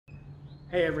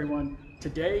Hey everyone,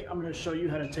 today I'm going to show you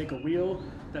how to take a wheel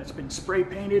that's been spray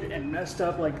painted and messed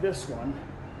up like this one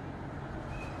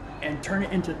and turn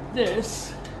it into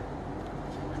this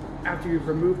after you've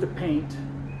removed the paint.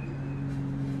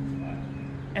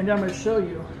 And then I'm going to show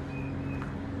you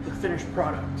the finished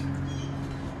product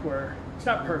where it's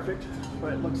not perfect,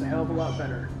 but it looks a hell of a lot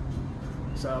better.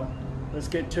 So let's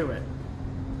get to it.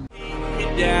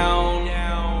 Down,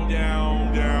 down,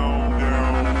 down, down, down,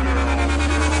 down.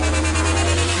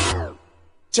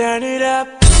 Turn it up.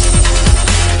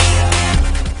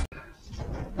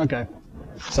 Okay,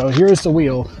 so here's the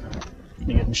wheel.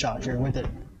 You get in shot here with it.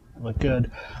 Look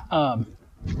good. I've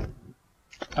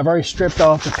already stripped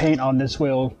off the paint on this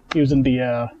wheel using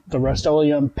the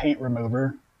Rust-Oleum paint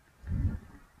remover,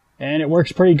 and it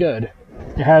works pretty good.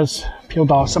 It has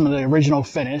peeled off some of the original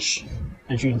finish,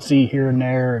 as you can see here and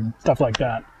there and stuff like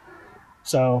that.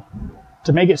 So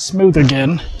to make it smooth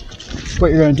again,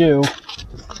 what you're going to do,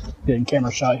 getting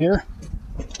camera shot here,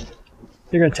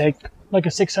 you're going to take like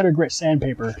a 600 grit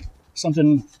sandpaper,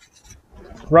 something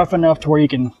rough enough to where you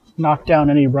can knock down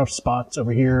any rough spots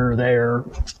over here or there,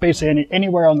 basically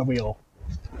anywhere on the wheel.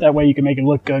 That way you can make it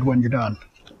look good when you're done.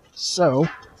 So,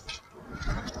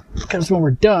 because when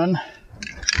we're done,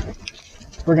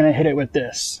 we're going to hit it with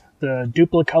this, the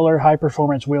Dupli-Color high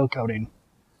performance wheel coating.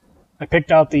 I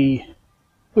picked out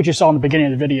what you saw in the beginning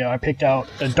of the video, I picked out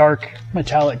the dark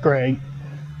metallic gray.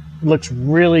 It looks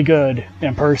really good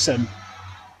in person.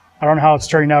 I don't know how it's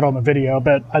turning out on the video,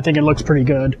 but I think it looks pretty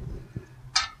good.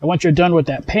 And once you're done with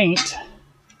that paint,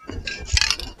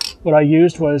 what I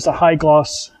used was a high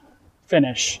gloss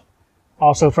finish,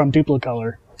 also from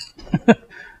Dupli-Color.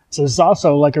 So this is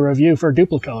also like a review for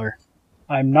Dupli-Color.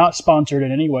 I'm not sponsored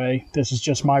in any way. This is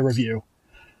just my review.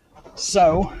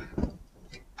 So,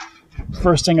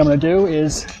 first thing I'm going to do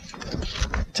is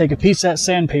take a piece of that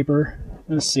sandpaper.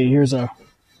 Let's see, here's a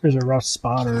rough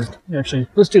spot, or actually,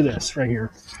 let's do this right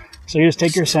here. So you just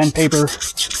take your sandpaper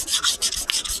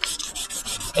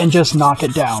and just knock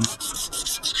it down.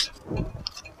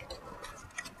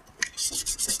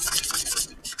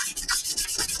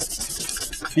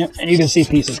 Yep, and you can see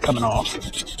pieces coming off.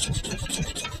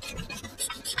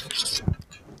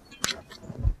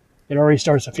 It already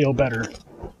starts to feel better.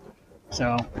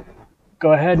 So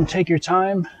go ahead and take your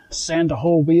time, sand the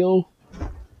whole wheel,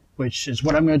 which is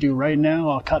what I'm going to do right now.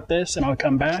 I'll cut this and I'll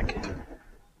come back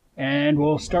and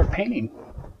we'll start painting.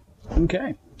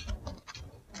 Okay.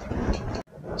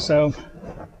 So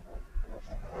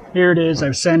here it is.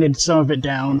 I've sanded some of it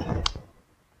down.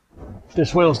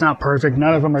 This wheel's not perfect.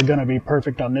 None of them are going to be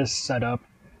perfect on this setup.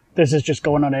 This is just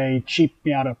going on a cheap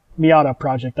Miata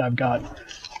project I've got.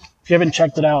 If you haven't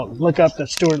checked it out, look up the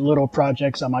Stuart Little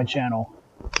projects on my channel.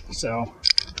 So,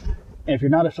 and if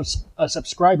you're not a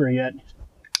subscriber yet,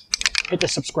 hit the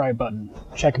subscribe button.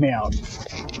 Check me out.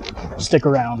 Stick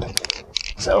around.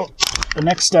 So, the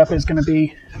next step is going to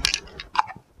be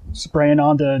spraying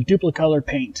on the Dupli-Color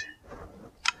paint.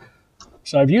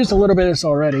 So I've used a little bit of this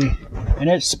already, and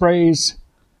it sprays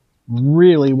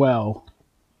really well.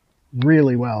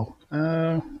 Really well.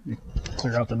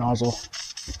 Clear out the nozzle.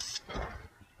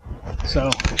 So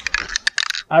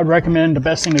I'd recommend the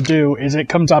best thing to do is it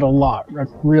comes out a lot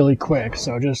really quick.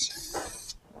 So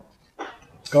just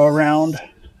go around,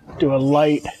 do a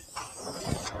light,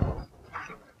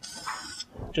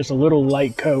 just a little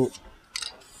light coat,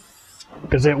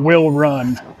 because it will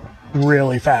run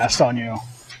really fast on you.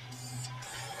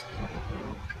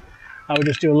 I would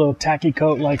just do a little tacky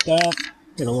coat like that,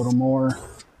 get a little more.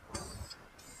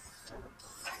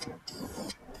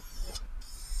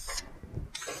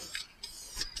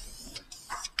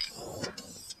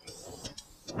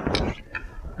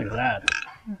 Look at that.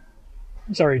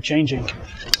 It's already changing.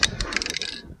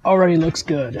 Already looks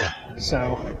good.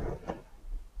 So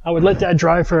I would let that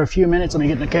dry for a few minutes. Let me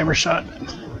get in the camera shot.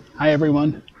 Hi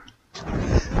everyone.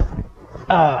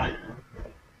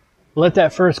 Let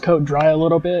that first coat dry a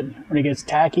little bit when it gets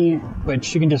tacky,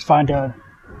 which you can just find a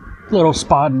little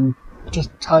spot and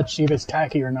just touch, see if it's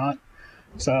tacky or not.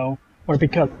 So when it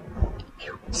becomes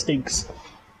stinks.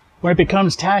 When it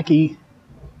becomes tacky,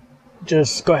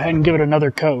 just go ahead and give it another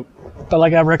coat. But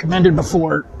like I recommended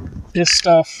before, this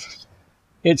stuff,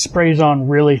 it sprays on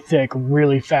really thick,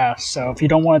 really fast. So if you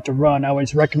don't want it to run, I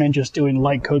always recommend just doing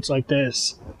light coats like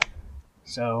this.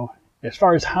 So as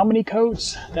far as how many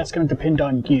coats, that's going to depend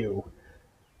on you.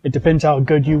 It depends how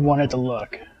good you want it to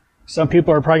look. Some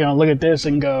people are probably going to look at this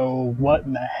and go, what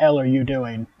in the hell are you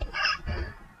doing?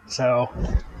 So,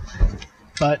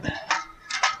 but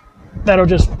that'll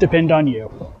just depend on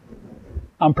you.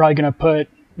 I'm probably going to put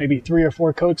maybe 3 or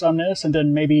 4 coats on this, and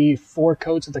then maybe 4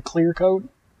 coats of the clear coat.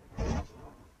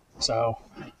 So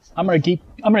I'm gonna keep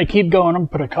going. I'm gonna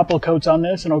put a couple of coats on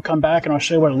this, and I'll come back and I'll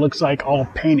show you what it looks like all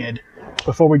painted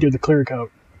before we do the clear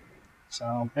coat.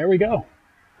 So there we go.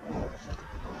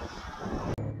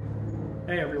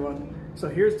 Hey everyone, so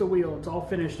here's the wheel. It's all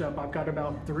finished up. I've got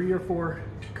about 3 or 4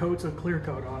 coats of clear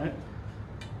coat on it.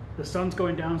 The sun's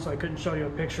going down, so I couldn't show you a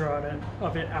picture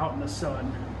of it out in the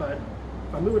sun. But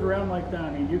if I move it around like that,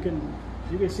 I mean, you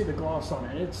can see the gloss on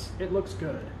it. It looks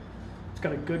good. It's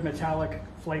got a good metallic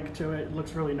flake to it. It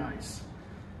looks really nice.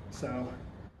 So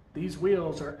these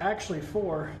wheels are actually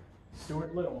for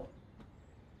Stuart Little.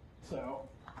 So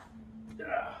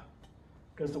yeah,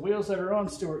 because the wheels that are on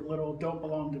Stuart Little don't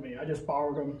belong to me. I just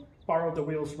borrowed the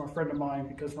wheels from a friend of mine,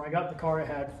 because when I got the car, I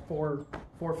had four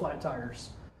flat tires,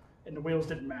 and the wheels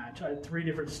didn't match. I had 3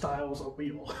 different styles of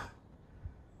wheel.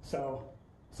 So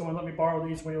someone let me borrow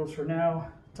these wheels for now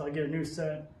until I get a new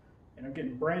set, and I'm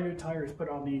getting brand new tires put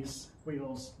on these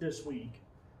wheels this week.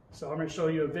 So I'm going to show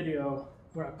you a video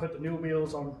where I put the new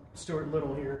wheels on Stuart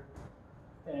Little here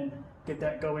and get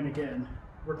that going again.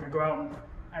 We're going to go out and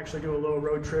actually do a little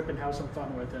road trip and have some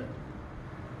fun with it.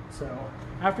 So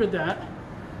after that,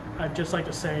 I'd just like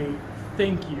to say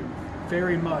thank you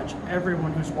very much,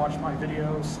 everyone who's watched my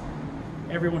videos,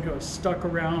 everyone who has stuck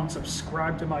around,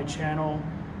 subscribed to my channel.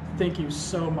 Thank you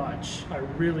so much. I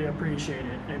really appreciate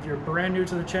it. And if you're brand new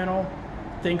to the channel,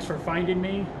 thanks for finding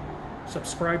me.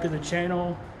 Subscribe to the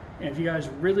channel. And if you guys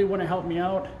really want to help me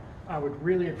out, I would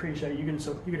really appreciate it. You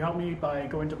can help me by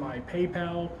going to my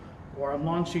PayPal, or I'm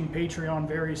launching Patreon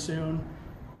very soon.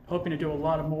 Hoping to do a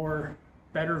lot of more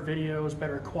better videos,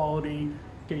 better quality,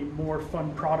 getting more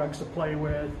fun products to play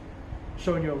with,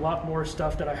 showing you a lot more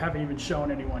stuff that I haven't even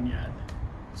shown anyone yet.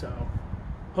 So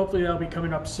hopefully that'll be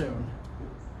coming up soon.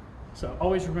 So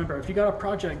always remember, if you got a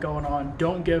project going on,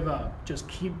 don't give up. Just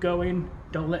keep going.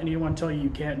 Don't let anyone tell you you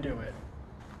can't do it.